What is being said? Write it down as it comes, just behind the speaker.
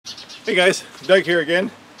Hey guys, Doug here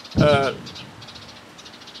again.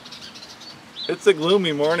 It's a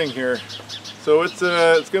gloomy morning here, so it's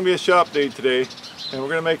going to be a shop day today, and we're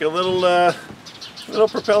going to make a little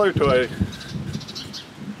propeller toy.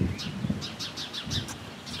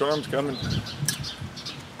 Storm's coming.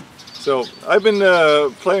 So I've been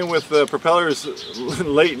playing with propellers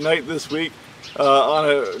late night this week on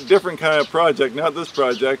a different kind of project, not this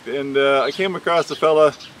project, and I came across a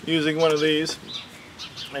fella using one of these,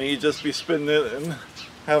 and he'd just be spinning it and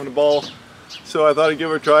having a ball. So I thought I'd give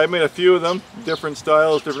it a try. I made a few of them, different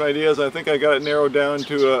styles, different ideas. I think I got it narrowed down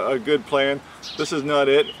to a good plan. This is not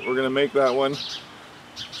it. We're going to make that one.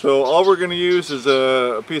 So all we're going to use is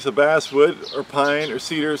a piece of basswood or pine or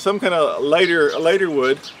cedar, some kind of lighter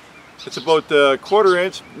wood. It's about a 1/4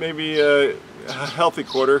 inch, maybe a healthy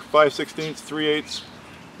quarter, 5/16, 3/8,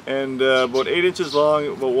 and about 8 inches long,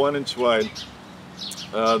 about 1 inch wide.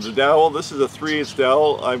 The dowel, this is a 3/8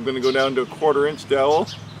 dowel. I'm going to go down to a 1/4 inch dowel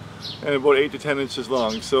and about 8 to 10 inches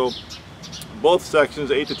long. So both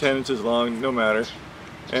sections 8 to 10 inches long, no matter.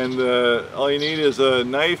 And all you need is a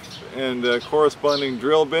knife and a corresponding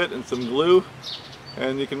drill bit and some glue,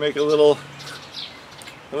 and you can make a little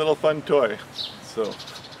fun toy. So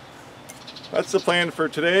that's the plan for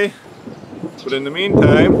today. But in the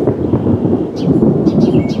meantime,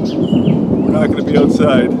 we're not going to be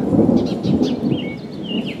outside.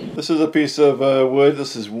 This is a piece of wood.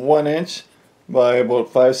 This is 1 inch by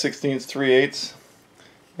about 5/16, 3/8,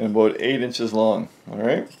 and about 8 inches long.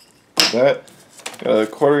 Alright, that got a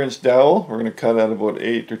 1/4 inch dowel. We're going to cut out about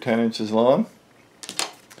 8 or 10 inches long.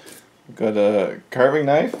 We've got a carving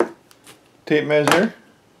knife, tape measure.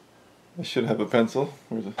 I should have a pencil.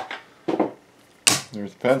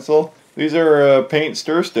 There's a pencil. These are paint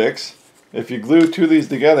stir sticks. If you glue two of these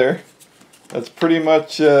together, that's pretty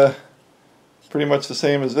much the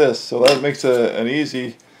same as this. So that makes an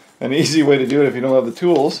easy way to do it if you don't have the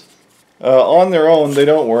tools. On their own, they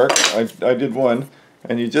don't work. I did one,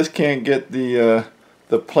 and you just can't get the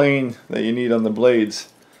plane that you need on the blades.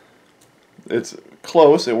 It's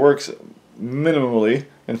close. It works minimally.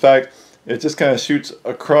 In fact, it just kind of shoots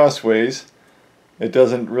acrossways. It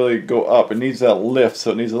doesn't really go up. It needs that lift,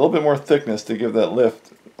 so it needs a little bit more thickness to give that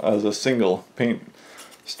lift as a single paint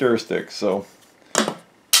stir stick. So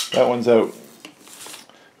that one's out.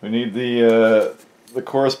 We need the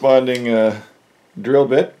corresponding drill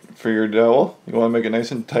bit for your dowel. You want to make it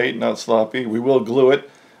nice and tight, not sloppy. We will glue it,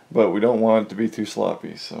 but we don't want it to be too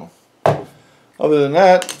sloppy. So other than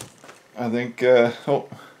that, I think oh,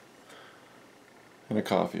 and a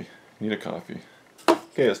coffee. Need a coffee.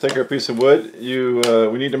 Okay, let's take our piece of wood.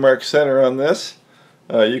 We need to mark center on this.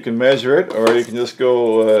 You can measure it, or you can just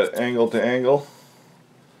go angle to angle.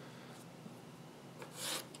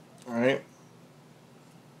 Alright.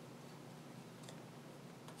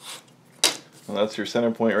 Well, that's your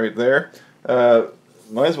center point right there.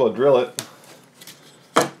 Might as well drill it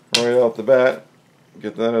right off the bat.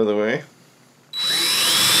 Get that out of the way.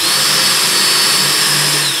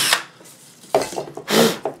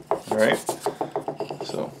 Alright.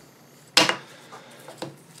 So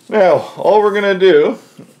now all we're gonna do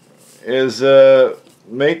is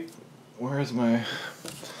make, where's my,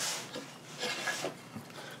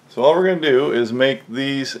 so all we're gonna do is make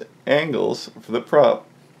these angles for the prop,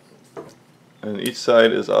 and each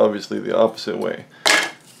side is obviously the opposite way.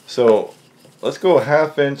 So let's go a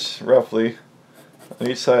 1/2 inch roughly on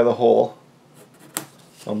each side of the hole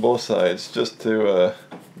on both sides, just to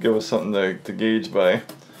give us something to gauge by.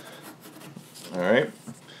 Alright,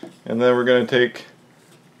 and then we're going to take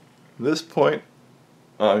this point,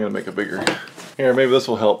 I'm going to make it bigger. Here, maybe this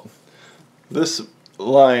will help. This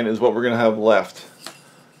line is what we're going to have left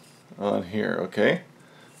on here, okay?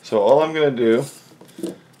 So all I'm going to do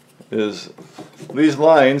is, these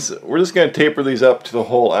lines, we're just going to taper these up to the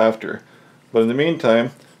hole after. But in the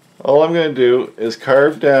meantime, all I'm going to do is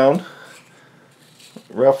carve down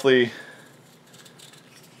roughly,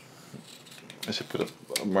 I should put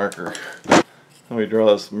a marker. Let me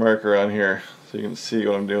draw this marker on here so you can see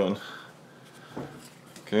what I'm doing.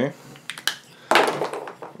 Okay.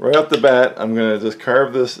 Right off the bat, I'm going to just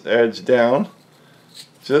carve this edge down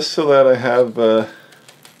just so that I have a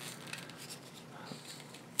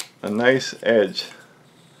nice edge.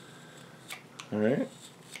 Alright.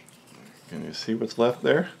 Can you see what's left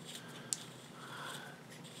there?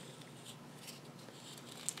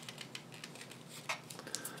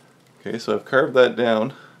 Okay, so I've carved that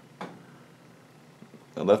down.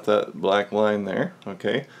 I left that black line there.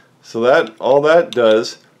 Okay, so that all that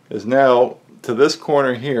does is now to this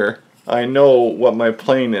corner here, I know what my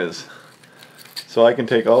plane is. So I can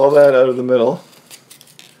take all that out of the middle.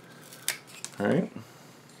 Alright.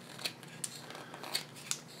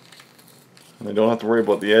 and I don't have to worry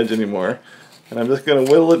about the edge anymore. And I'm just going to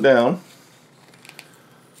whittle it down.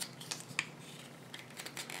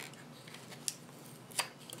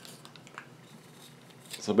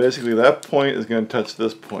 So basically that point is going to touch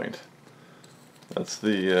this point. That's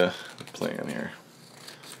the plan here.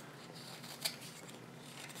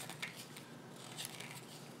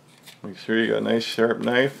 Make sure you got a nice sharp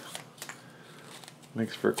knife.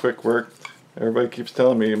 Makes for quick work. Everybody keeps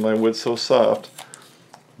telling me my wood's so soft,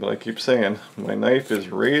 but I keep saying my knife is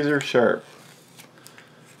razor sharp.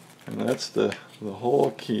 And that's the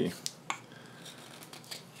whole key.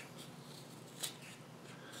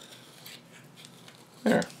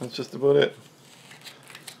 There, that's just about it.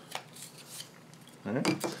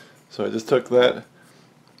 Alright, so I just took that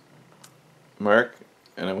mark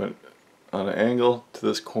and I went on an angle to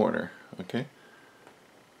this corner, okay?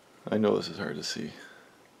 I know this is hard to see.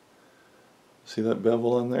 See that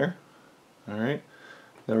bevel in there? Alright,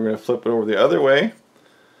 then we're going to flip it over the other way,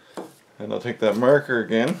 and I'll take that marker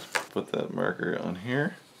again, put that marker on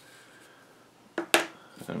here, and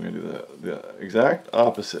I'm going to do the exact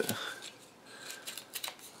opposite.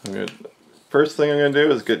 First thing I'm going to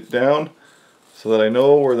do is get down so that I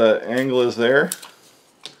know where that angle is there,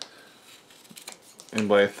 and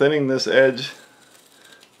by thinning this edge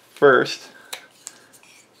first,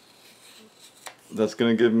 that's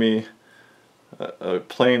going to give me a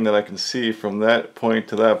plane that I can see from that point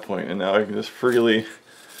to that point, and now I can just freely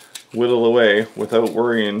whittle away without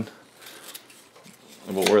worrying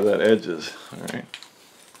about where that edge is. Alright.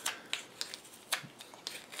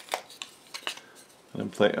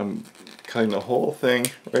 I'm cutting the whole thing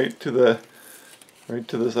right to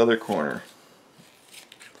this other corner.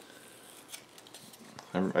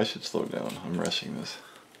 I should slow down. I'm rushing this.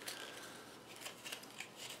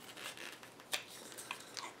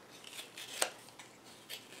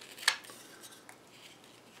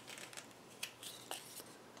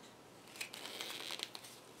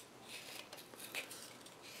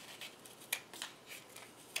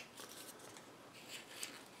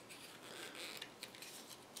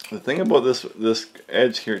 The thing about this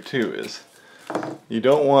edge here too is you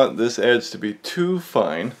don't want this edge to be too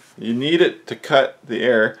fine. You need it to cut the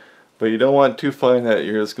air, but you don't want it too fine that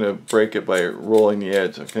you're just going to break it by rolling the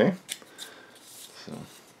edge, okay? So,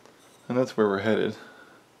 and that's where we're headed.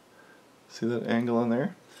 See that angle on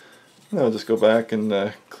there? And I'll just go back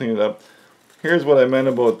and clean it up. Here's what I meant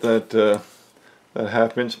about that that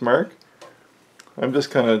 1/2 inch mark. I'm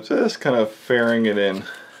just kind of fairing it in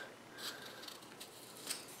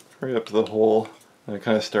right up to the hole, and I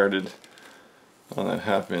kind of started on that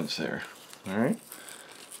 1/2 inch there. Alright,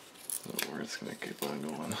 so we're just going to keep on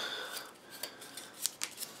going.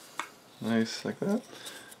 Nice, like that.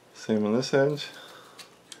 Same on this edge.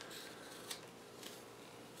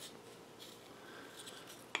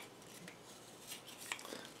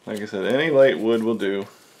 Like I said, any light wood will do.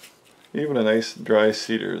 Even a nice dry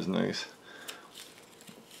cedar is nice.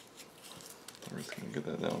 We're just going to get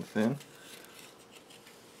that down thin.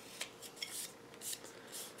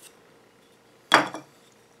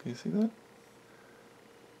 Can you see that?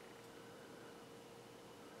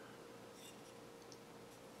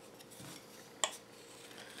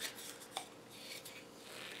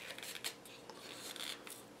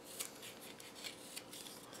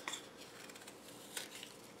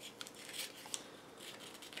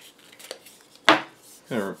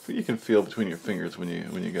 You can feel between your fingers when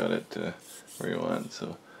you got it where you want.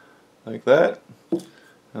 So like that, and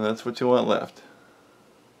that's what you want left.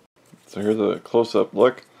 So here's a close-up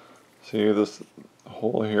look. See this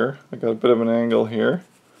hole here? I got a bit of an angle here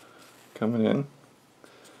coming in.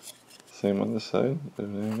 Same on this side, a bit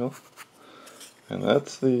of an angle. And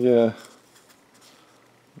that's the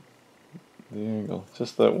angle,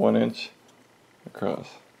 just that 1 inch across,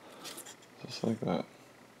 just like that.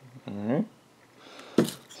 Alright.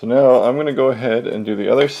 So now I'm going to go ahead and do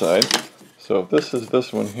the other side. So if this is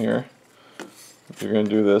this one here, you're going to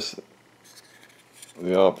do this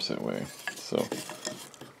the opposite way. So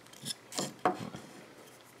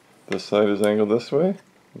this side is angled this way,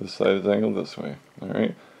 this side is angled this way.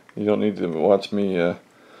 Alright, you don't need to watch me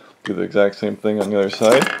do the exact same thing on the other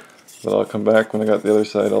side, but I'll come back when I got the other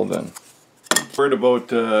side all done. Word about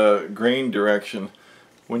grain direction.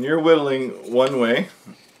 When you're whittling one way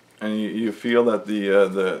and you feel that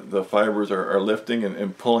the fibers are lifting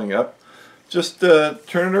and pulling up, just turn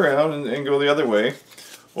it around and go the other way,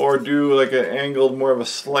 or do like an angled, more of a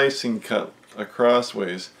slicing cut across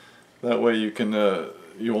ways. That way you can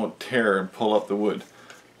you won't tear and pull up the wood.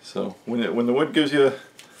 So when the wood gives you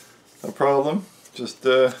a problem, just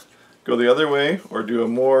go the other way, or do a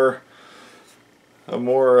more a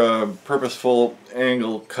more purposeful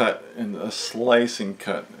angle cut and a slicing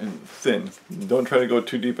cut and thin. Don't try to go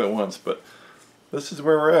too deep at once, but this is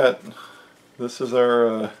where we're at. This is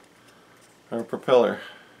our propeller.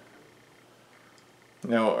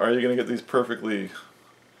 Now, are you going to get these perfectly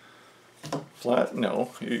flat?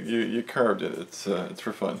 No, you carved it. It's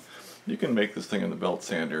for fun. You can make this thing in the belt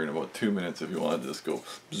sander in about 2 minutes if you want to just go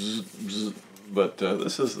bzz, bzz. But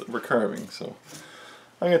we're carving, so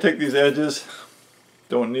I'm going to take these edges.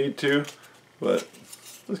 Don't need to, but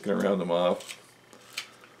just going to round them off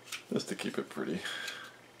just to keep it pretty.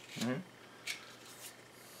 All right.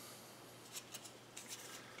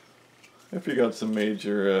 If you got some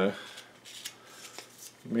major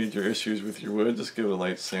issues with your wood, just give it a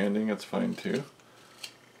light sanding. That's fine too.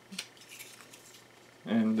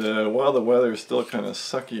 And while the weather is still kind of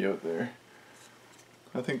sucky out there,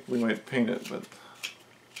 I think we might paint it, but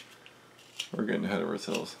we're getting ahead of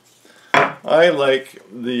ourselves. I like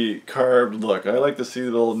the carved look. I like to see the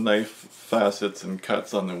little knife facets and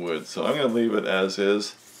cuts on the wood, so I'm going to leave it as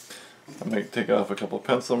is. I might take off a couple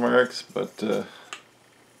pencil marks, but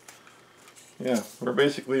yeah, we're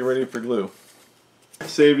basically ready for glue.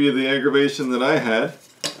 Save you the aggravation that I had.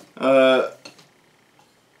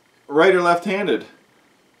 Right or left-handed.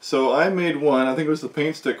 So I made one, I think it was the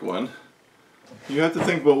paint stick one. You have to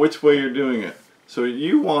think about which way you're doing it. So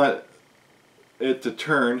you want it to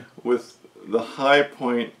turn with the high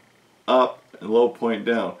point up and low point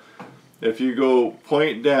down. If you go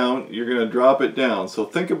point down, you're going to drop it down. So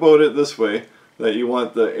think about it this way, that you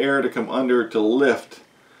want the air to come under to lift.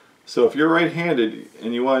 So if you're right-handed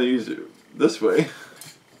and you want to use it this way,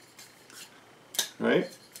 right?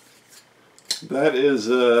 That is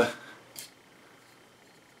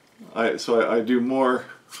I do more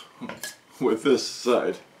with this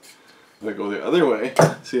side. If I go the other way,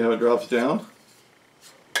 see how it drops down?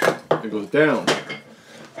 It goes down.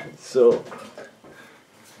 So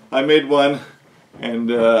I made one, and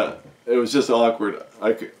it was just awkward.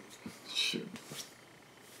 I could shoot.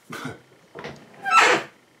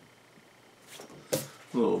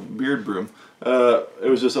 Little beard broom. It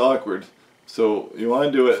was just awkward. So you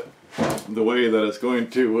want to do it the way that it's going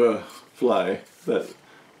to fly, that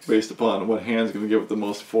based upon what hand's going to give it the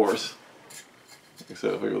most force. Like I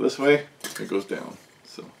said, if I go this way, it goes down.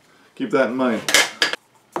 So keep that in mind.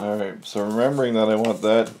 Alright, so remembering that I want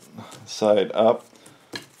that side up,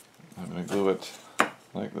 I'm going to glue it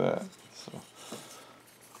like that. So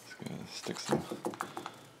just going to stick some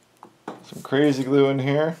crazy glue in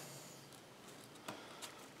here.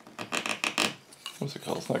 What's it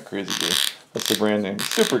called? It's not crazy glue. That's the brand name.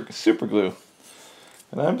 Super glue.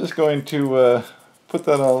 And I'm just going to put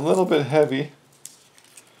that on a little bit heavy.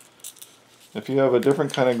 If you have a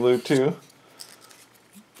different kind of glue too,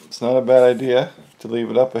 it's not a bad idea to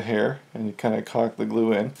leave it up a hair and you kind of caulk the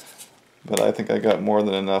glue in. But I think I got more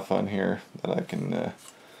than enough on here that I can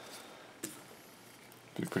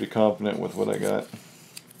be pretty confident with what I got.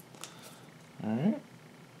 Alright.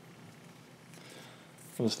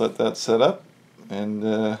 Just let that set up, and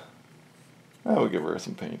I will give her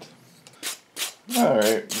some paint.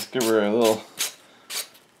 Alright, just give her a little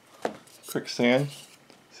quick sand.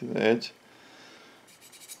 See the edge?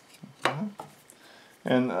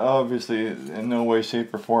 And obviously in no way,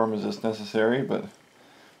 shape, or form is this necessary, but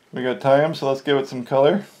we got time, so let's give it some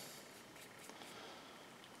color.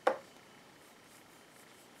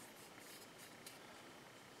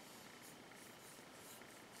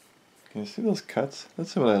 Can you see those cuts?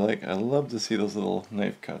 That's what I like. I love to see those little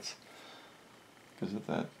knife cuts because of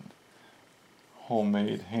that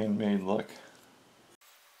homemade, handmade look.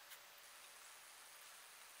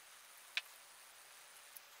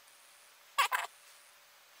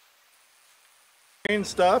 Rain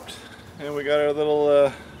stopped and we got our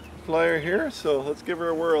little flyer here, so let's give her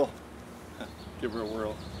a whirl. Give her a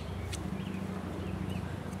whirl.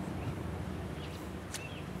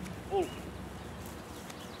 Oh.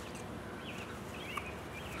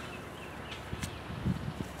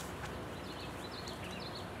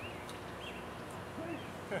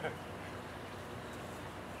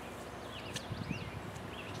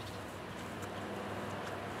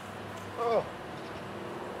 Oh.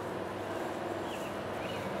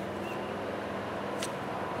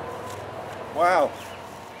 Wow.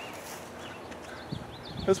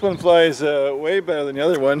 This one flies way better than the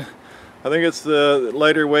other one. I think it's the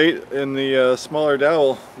lighter weight and the smaller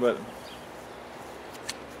dowel, but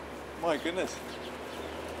my goodness.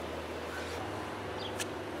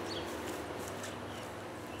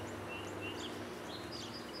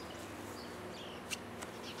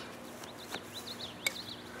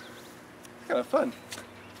 Kind of fun.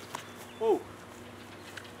 Whoa.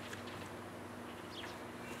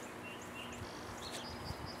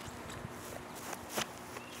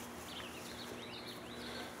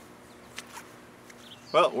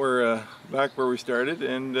 Well, we're back where we started,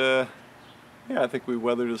 and yeah, I think we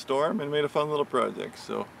weathered a storm and made a fun little project.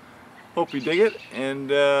 So hope you dig it, and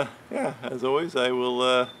yeah, as always, I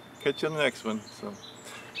will catch you on the next one. So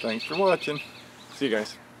thanks for watching. See you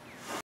guys.